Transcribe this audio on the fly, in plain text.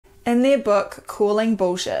In their book, Calling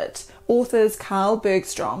Bullshit, authors Carl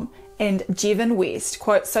Bergstrom and Jevin West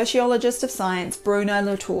quote sociologist of science Bruno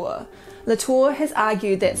Latour. Latour has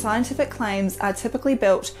argued that scientific claims are typically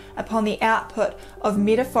built upon the output of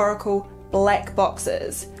metaphorical black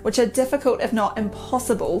boxes, which are difficult if not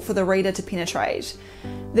impossible for the reader to penetrate.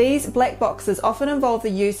 These black boxes often involve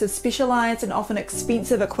the use of specialised and often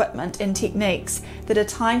expensive equipment and techniques that are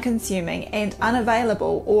time-consuming and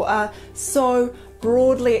unavailable, or are so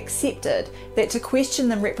broadly accepted that to question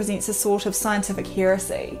them represents a sort of scientific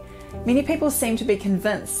heresy. Many people seem to be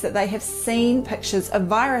convinced that they have seen pictures of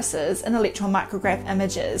viruses in electron micrograph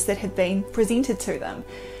images that have been presented to them.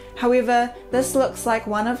 However, this looks like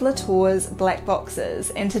one of Latour's black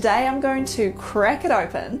boxes, and today I'm going to crack it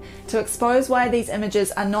open to expose why these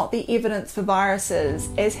images are not the evidence for viruses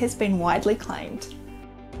as has been widely claimed.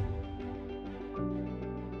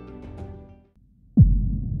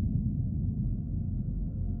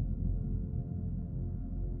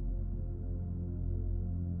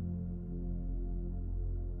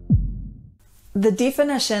 The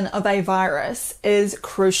definition of a virus is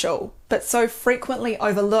crucial, but so frequently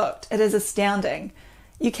overlooked it is astounding.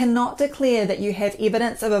 You cannot declare that you have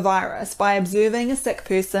evidence of a virus by observing a sick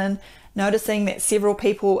person, noticing that several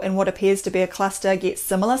people in what appears to be a cluster get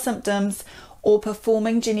similar symptoms, or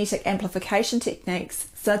performing genetic amplification techniques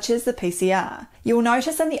such as the PCR. You will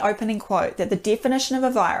notice in the opening quote that the definition of a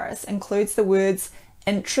virus includes the words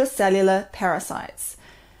intracellular parasites.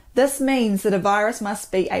 This means that a virus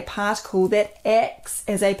must be a particle that acts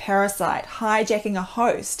as a parasite, hijacking a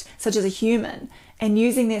host, such as a human, and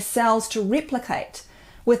using their cells to replicate,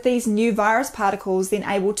 with these new virus particles then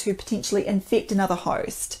able to potentially infect another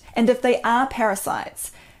host. And if they are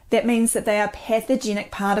parasites, that means that they are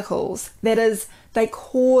pathogenic particles, that is, they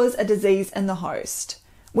cause a disease in the host.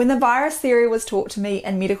 When the virus theory was taught to me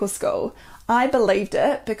in medical school, I believed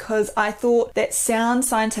it because I thought that sound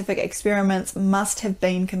scientific experiments must have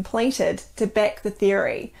been completed to back the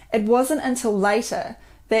theory. It wasn't until later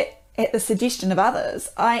that, at the suggestion of others,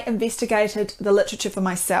 I investigated the literature for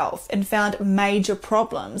myself and found major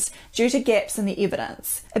problems due to gaps in the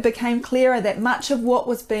evidence. It became clearer that much of what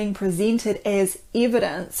was being presented as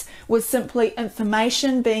evidence was simply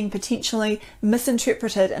information being potentially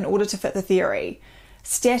misinterpreted in order to fit the theory.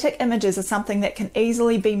 Static images are something that can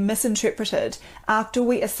easily be misinterpreted after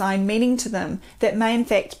we assign meaning to them that may in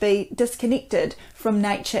fact be disconnected from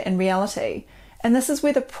nature and reality. And this is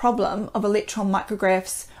where the problem of electron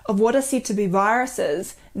micrographs of what are said to be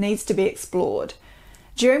viruses needs to be explored.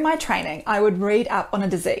 During my training, I would read up on a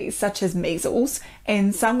disease such as measles,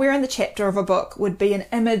 and somewhere in the chapter of a book would be an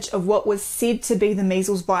image of what was said to be the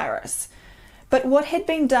measles virus. But what had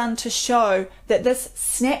been done to show that this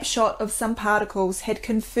snapshot of some particles had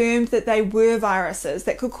confirmed that they were viruses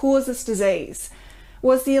that could cause this disease?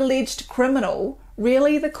 Was the alleged criminal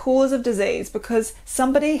really the cause of disease because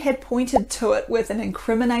somebody had pointed to it with an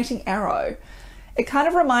incriminating arrow? It kind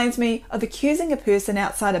of reminds me of accusing a person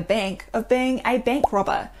outside a bank of being a bank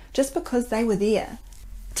robber just because they were there.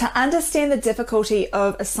 To understand the difficulty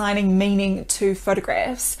of assigning meaning to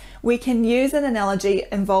photographs, we can use an analogy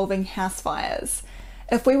involving house fires.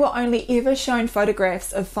 If we were only ever shown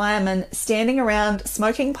photographs of firemen standing around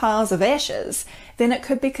smoking piles of ashes, then it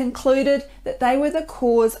could be concluded that they were the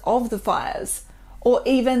cause of the fires, or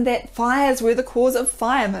even that fires were the cause of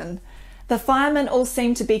firemen. The firemen all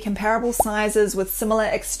seem to be comparable sizes with similar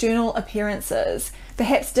external appearances.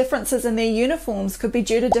 Perhaps differences in their uniforms could be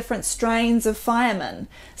due to different strains of firemen.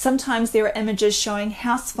 Sometimes there are images showing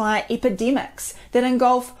house fire epidemics that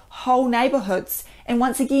engulf whole neighbourhoods, and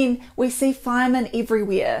once again we see firemen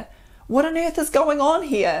everywhere. What on earth is going on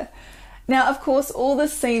here? Now, of course, all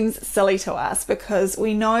this seems silly to us because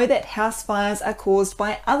we know that house fires are caused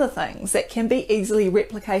by other things that can be easily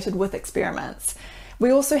replicated with experiments. We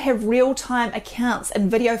also have real-time accounts and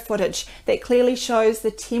video footage that clearly shows the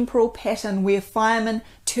temporal pattern where firemen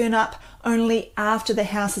turn up only after the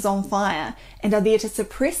house is on fire and are there to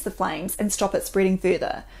suppress the flames and stop it spreading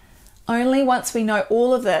further. Only once we know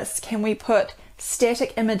all of this can we put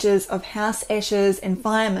static images of house ashes and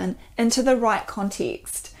firemen into the right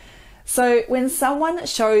context. So when someone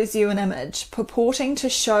shows you an image purporting to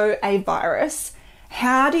show a virus,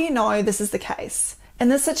 how do you know this is the case? In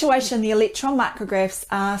this situation, the electron micrographs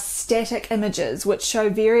are static images which show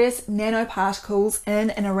various nanoparticles in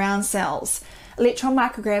and around cells. Electron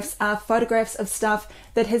micrographs are photographs of stuff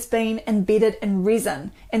that has been embedded in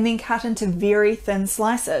resin and then cut into very thin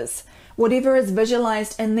slices. Whatever is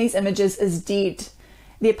visualized in these images is dead.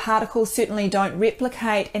 Their particles certainly don't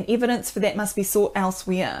replicate, and evidence for that must be sought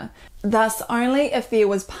elsewhere. Thus, only if there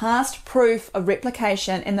was past proof of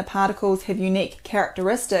replication and the particles have unique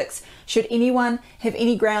characteristics should anyone have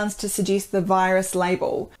any grounds to suggest the virus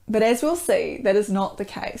label. But as we'll see, that is not the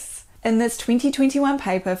case. In this 2021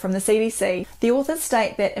 paper from the CDC, the authors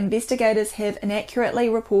state that investigators have inaccurately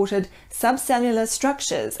reported subcellular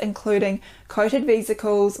structures, including coated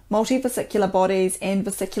vesicles, multivesicular bodies, and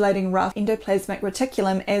vesiculating rough endoplasmic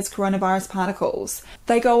reticulum as coronavirus particles.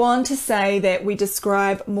 They go on to say that we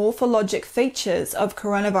describe morphologic features of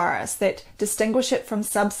coronavirus that distinguish it from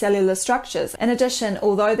subcellular structures. In addition,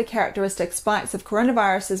 although the characteristic spikes of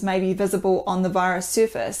coronaviruses may be visible on the virus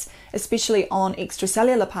surface, especially on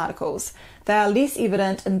extracellular particles, they are less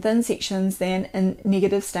evident in thin sections than in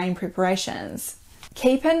negative stain preparations.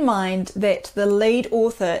 Keep in mind that the lead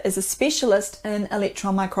author is a specialist in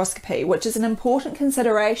electron microscopy, which is an important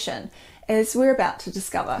consideration, as we're about to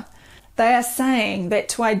discover. They are saying that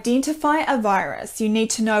to identify a virus, you need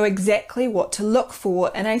to know exactly what to look for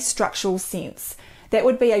in a structural sense. That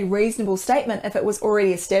would be a reasonable statement if it was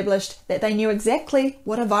already established that they knew exactly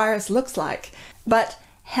what a virus looks like. But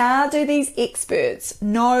how do these experts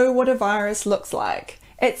know what a virus looks like?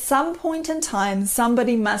 At some point in time,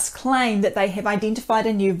 somebody must claim that they have identified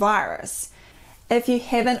a new virus. If you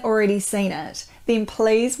haven't already seen it, then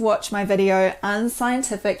please watch my video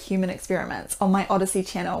Unscientific Human Experiments on my Odyssey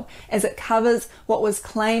channel, as it covers what was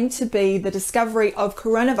claimed to be the discovery of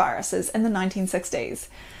coronaviruses in the 1960s.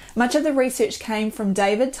 Much of the research came from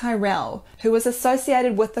David Tyrrell, who was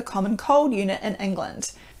associated with the Common Cold Unit in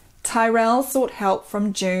England. Tyrrell sought help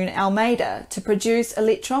from June Almeida to produce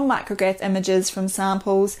electron micrograph images from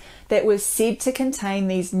samples that were said to contain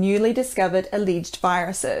these newly discovered alleged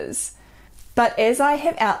viruses. But as I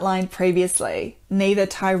have outlined previously, neither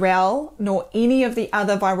Tyrrell nor any of the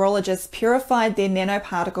other virologists purified their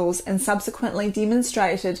nanoparticles and subsequently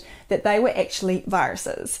demonstrated that they were actually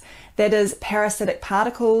viruses. That is, parasitic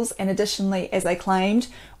particles, and additionally, as they claimed,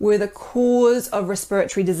 were the cause of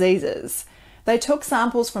respiratory diseases. They took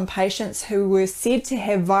samples from patients who were said to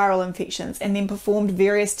have viral infections and then performed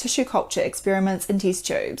various tissue culture experiments in test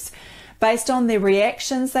tubes. Based on the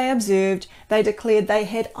reactions they observed, they declared they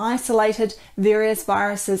had isolated various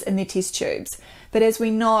viruses in their test tubes. But as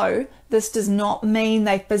we know, this does not mean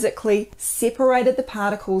they physically separated the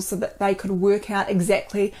particles so that they could work out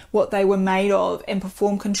exactly what they were made of and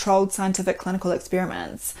perform controlled scientific clinical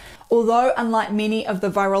experiments. Although, unlike many of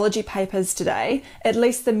the virology papers today, at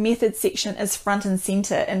least the methods section is front and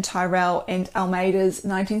centre in Tyrrell and Almeida's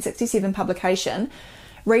 1967 publication.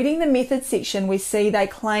 Reading the methods section, we see they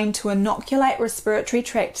claim to inoculate respiratory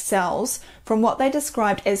tract cells from what they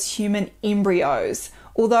described as human embryos.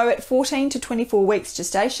 Although at 14 to 24 weeks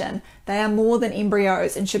gestation, they are more than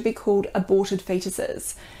embryos and should be called aborted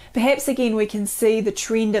fetuses. Perhaps again we can see the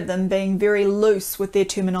trend of them being very loose with their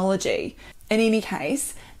terminology. In any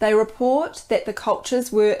case, they report that the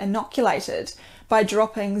cultures were inoculated by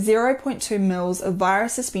dropping 0.2 mL of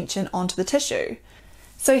virus suspension onto the tissue.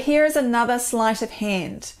 So here is another sleight of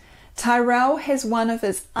hand. Tyrrell has one of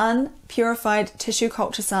his unpurified tissue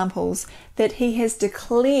culture samples that he has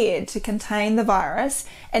declared to contain the virus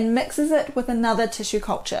and mixes it with another tissue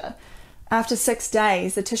culture. After 6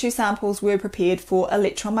 days, the tissue samples were prepared for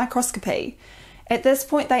electron microscopy. At this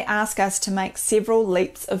point, they ask us to make several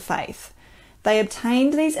leaps of faith. They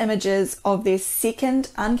obtained these images of their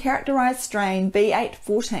second uncharacterized strain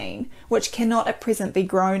B814, which cannot at present be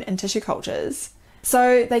grown in tissue cultures.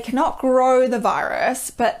 So they cannot grow the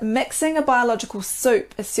virus, but mixing a biological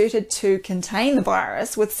soup asserted to contain the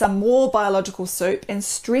virus with some more biological soup and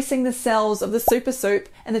stressing the cells of the super soup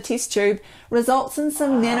in the test tube results in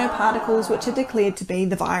some nanoparticles which are declared to be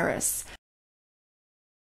the virus.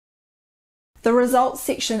 The results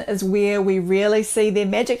section is where we really see their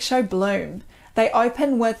magic show bloom. They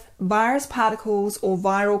open with virus particles or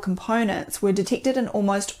viral components were detected in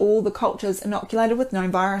almost all the cultures inoculated with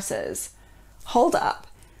known viruses. Hold up.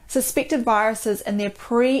 Suspected viruses in their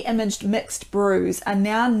pre-imaged mixed brews are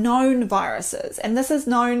now known viruses, and this is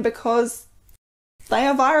known because they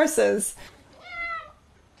are viruses.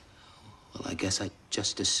 Well, I guess I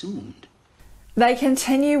just assumed. They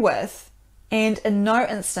continue with, and in no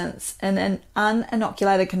instance in an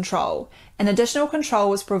uninoculated control. An additional control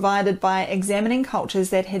was provided by examining cultures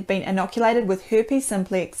that had been inoculated with herpes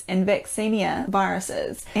simplex and vaccinia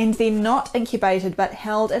viruses, and then not incubated but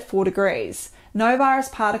held at 4 degrees. No virus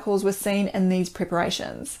particles were seen in these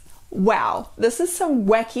preparations. Wow, this is some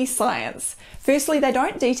wacky science. Firstly, they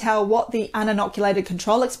don't detail what the uninoculated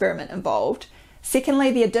control experiment involved.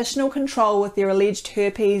 Secondly, the additional control with their alleged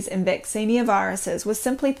herpes and vaccinia viruses was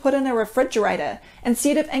simply put in a refrigerator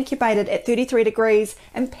instead of incubated at 33 degrees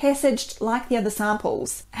and passaged like the other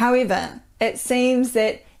samples. However, it seems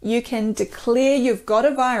that you can declare you've got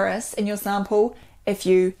a virus in your sample if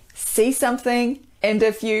you see something and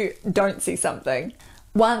if you don't see something.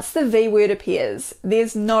 Once the V word appears,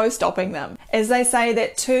 there's no stopping them, as they say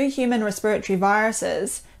that two human respiratory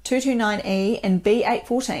viruses, 229E and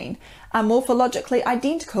B814, are morphologically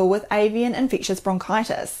identical with avian infectious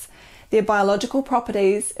bronchitis. Their biological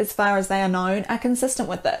properties, as far as they are known, are consistent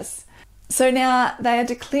with this. So now they are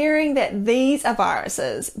declaring that these are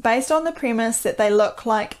viruses based on the premise that they look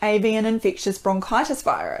like avian infectious bronchitis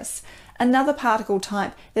virus, another particle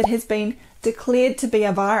type that has been declared to be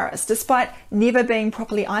a virus despite never being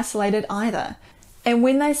properly isolated either. And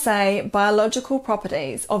when they say biological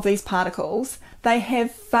properties of these particles, they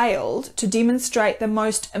have failed to demonstrate the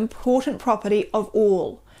most important property of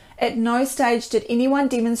all. At no stage did anyone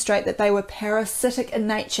demonstrate that they were parasitic in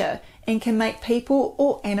nature and can make people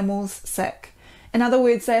or animals sick. In other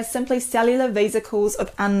words, they are simply cellular vesicles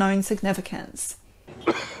of unknown significance.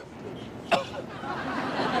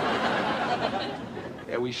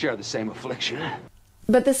 Yeah, we share the same affliction.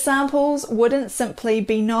 But the samples wouldn't simply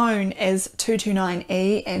be known as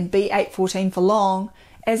 229E and B814 for long,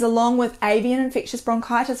 as along with avian infectious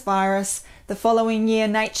bronchitis virus, the following year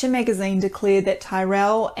Nature magazine declared that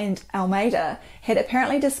Tyrrell and Almeida had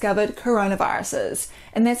apparently discovered coronaviruses,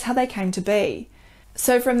 and that's how they came to be.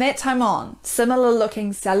 So from that time on, similar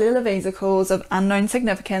looking cellular vesicles of unknown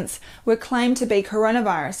significance were claimed to be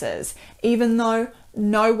coronaviruses, even though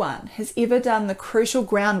no one has ever done the crucial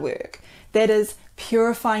groundwork, that is,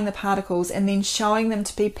 purifying the particles and then showing them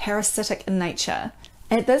to be parasitic in nature.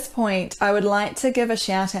 At this point, I would like to give a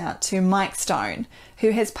shout out to Mike Stone,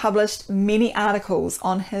 who has published many articles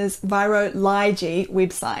on his virology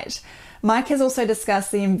website. Mike has also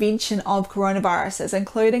discussed the invention of coronaviruses,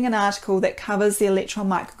 including an article that covers the electron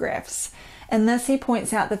micrographs. In this, he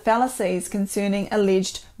points out the fallacies concerning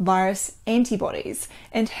alleged virus antibodies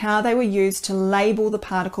and how they were used to label the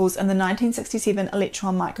particles in the 1967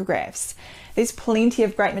 electron micrographs. There's plenty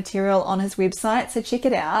of great material on his website, so check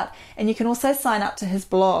it out, and you can also sign up to his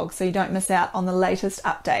blog so you don't miss out on the latest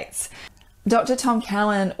updates. Dr. Tom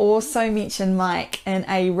Cowan also mentioned Mike in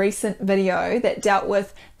a recent video that dealt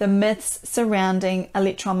with the myths surrounding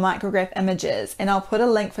electron micrograph images, and I'll put a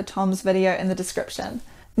link for Tom's video in the description.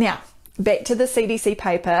 Now, back to the CDC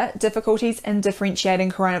paper, Difficulties in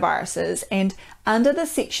Differentiating Coronaviruses, and under the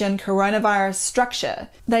section Coronavirus Structure,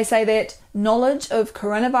 they say that knowledge of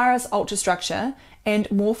coronavirus ultrastructure and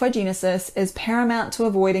morphogenesis is paramount to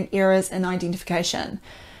avoiding errors in identification.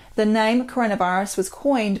 The name coronavirus was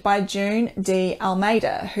coined by June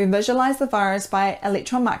Almeida, who visualized the virus by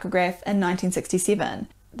electron micrograph in 1967.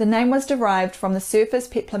 The name was derived from the surface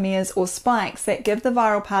peplomers or spikes that give the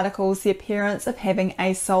viral particles the appearance of having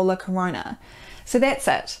a solar corona. So that's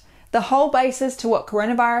it. The whole basis to what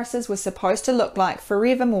coronaviruses were supposed to look like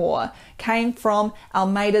forevermore came from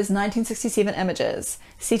Almeida's 1967 images,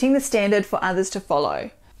 setting the standard for others to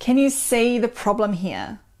follow. Can you see the problem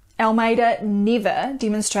here? Almeida never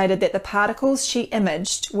demonstrated that the particles she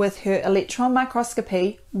imaged with her electron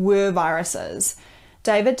microscopy were viruses.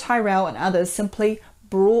 David Tyrrell and others simply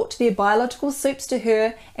brought their biological soups to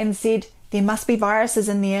her and said, there must be viruses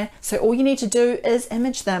in there, so all you need to do is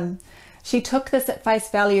image them. She took this at face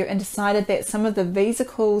value and decided that some of the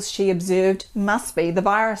vesicles she observed must be the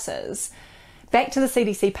viruses. Back to the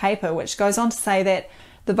CDC paper, which goes on to say that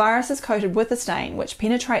the virus is coated with a stain which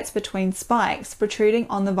penetrates between spikes protruding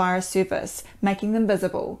on the virus surface, making them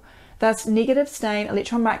visible. Thus, negative stain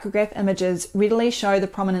electron micrograph images readily show the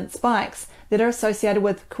prominent spikes that are associated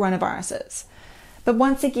with coronaviruses. But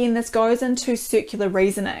once again, this goes into circular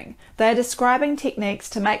reasoning. They are describing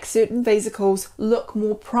techniques to make certain vesicles look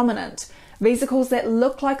more prominent, vesicles that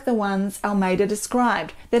look like the ones Almeida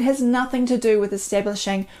described, that has nothing to do with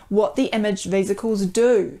establishing what the imaged vesicles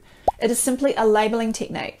do. It is simply a labeling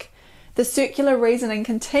technique. The circular reasoning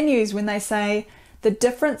continues when they say, the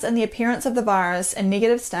difference in the appearance of the virus in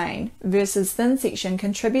negative stain versus thin section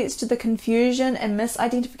contributes to the confusion and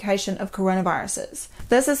misidentification of coronaviruses.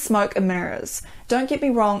 This is smoke and mirrors. Don't get me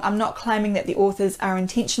wrong, I'm not claiming that the authors are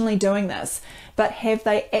intentionally doing this, but have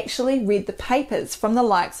they actually read the papers from the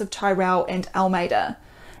likes of Tyrrell and Almeida?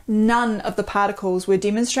 None of the particles were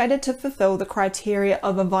demonstrated to fulfill the criteria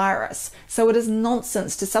of a virus, so it is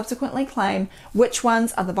nonsense to subsequently claim which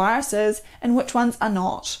ones are the viruses and which ones are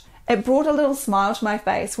not. It brought a little smile to my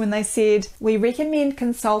face when they said, we recommend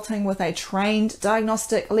consulting with a trained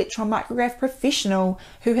diagnostic electron micrograph professional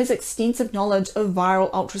who has extensive knowledge of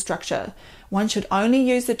viral ultrastructure. One should only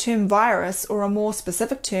use the term virus or a more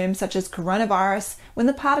specific term such as coronavirus when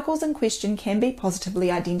the particles in question can be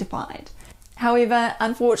positively identified. However,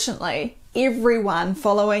 unfortunately, everyone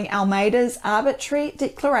following Almeida's arbitrary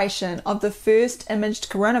declaration of the first imaged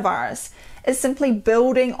coronavirus is simply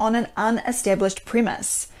building on an unestablished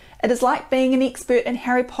premise. It is like being an expert in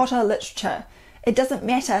Harry Potter literature. It doesn't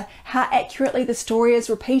matter how accurately the story is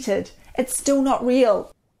repeated, it's still not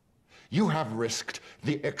real. You have risked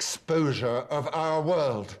the exposure of our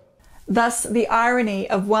world. Thus, the irony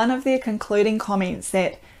of one of their concluding comments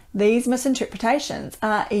that these misinterpretations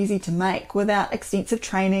are easy to make without extensive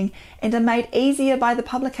training and are made easier by the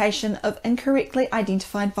publication of incorrectly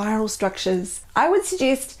identified viral structures. I would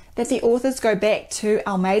suggest that the authors go back to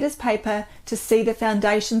Almeida's paper to see the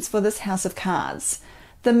foundations for this house of cards.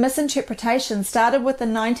 The misinterpretation started with the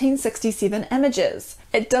 1967 images.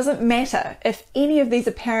 It doesn't matter if any of these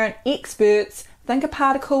apparent experts think a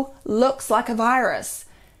particle looks like a virus.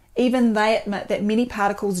 Even they admit that many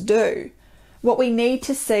particles do. What we need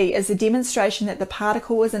to see is a demonstration that the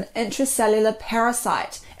particle is an intracellular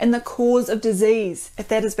parasite and the cause of disease, if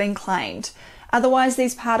that has been claimed. Otherwise,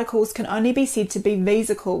 these particles can only be said to be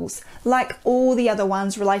vesicles, like all the other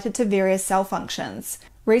ones related to various cell functions.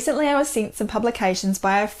 Recently, I was sent some publications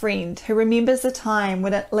by a friend who remembers a time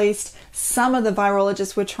when at least some of the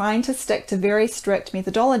virologists were trying to stick to very strict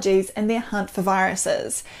methodologies in their hunt for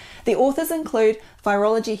viruses. The authors include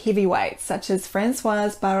virology heavyweights such as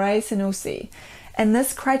Françoise Barré-Sinoussi, and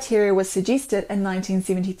this criteria was suggested in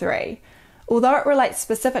 1973. Although it relates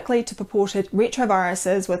specifically to purported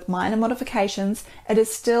retroviruses with minor modifications, it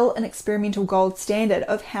is still an experimental gold standard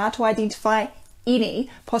of how to identify any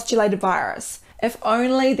postulated virus. If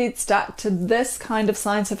only they'd stuck to this kind of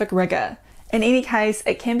scientific rigor. In any case,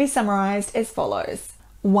 it can be summarized as follows.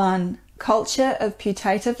 1. Culture of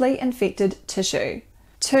putatively infected tissue.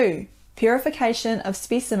 2. Purification of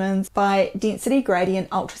specimens by density gradient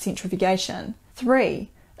ultracentrifugation. 3.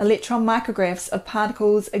 Electron micrographs of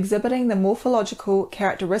particles exhibiting the morphological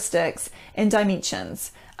characteristics and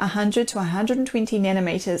dimensions, 100 to 120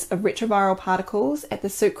 nanometers of retroviral particles at the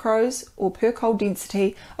sucrose or Percol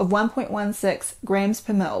density of 1.16 grams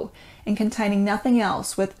per mil, and containing nothing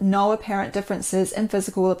else with no apparent differences in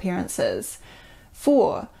physical appearances.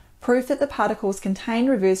 4. Proof that the particles contain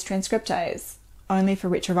reverse transcriptase, only for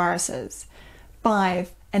retroviruses.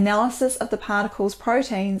 5. Analysis of the particles'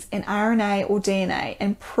 proteins and RNA or DNA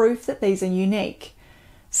and proof that these are unique.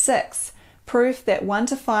 6. Proof that 1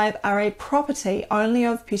 to 5 are a property only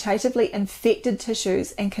of putatively infected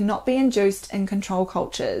tissues and cannot be induced in control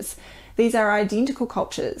cultures. These are identical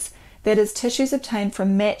cultures, that is, tissues obtained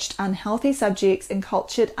from matched unhealthy subjects and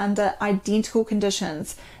cultured under identical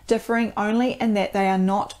conditions, differing only in that they are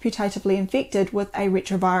not putatively infected with a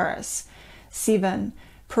retrovirus. 7.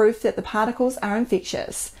 Proof that the particles are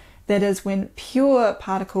infectious, that is, when pure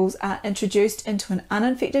particles are introduced into an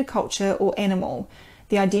uninfected culture or animal.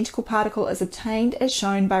 The identical particle is obtained as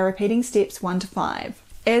shown by repeating steps 1 to 5.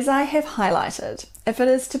 As I have highlighted, if it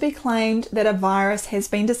is to be claimed that a virus has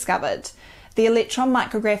been discovered, the electron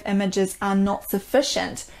micrograph images are not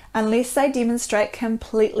sufficient unless they demonstrate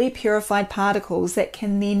completely purified particles that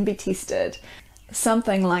can then be tested.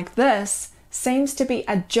 Something like this seems to be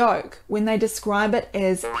a joke when they describe it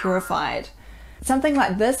as purified. Something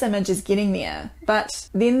like this image is getting there, but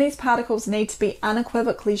then these particles need to be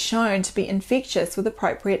unequivocally shown to be infectious with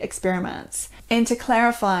appropriate experiments. And to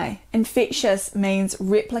clarify, infectious means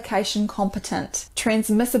replication competent,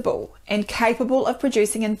 transmissible, and capable of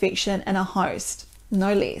producing infection in a host,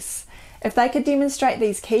 no less. If they could demonstrate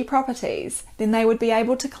these key properties, then they would be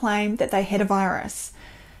able to claim that they had a virus.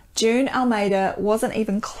 June Almeida wasn't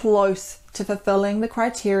even close to fulfilling the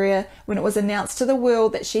criteria when it was announced to the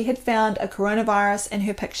world that she had found a coronavirus in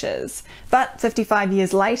her pictures. But 55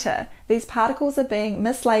 years later, these particles are being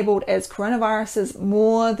mislabeled as coronaviruses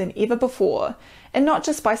more than ever before, and not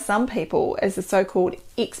just by some people, as the so-called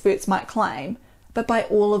experts might claim, but by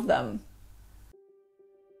all of them.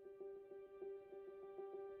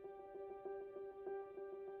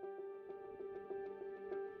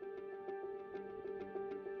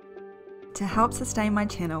 To help sustain my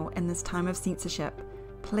channel in this time of censorship,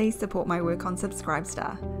 please support my work on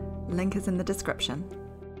Subscribestar. Link is in the description.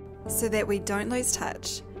 So that we don't lose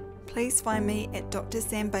touch, please find me at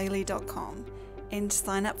drsambailey.com and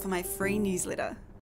sign up for my free newsletter.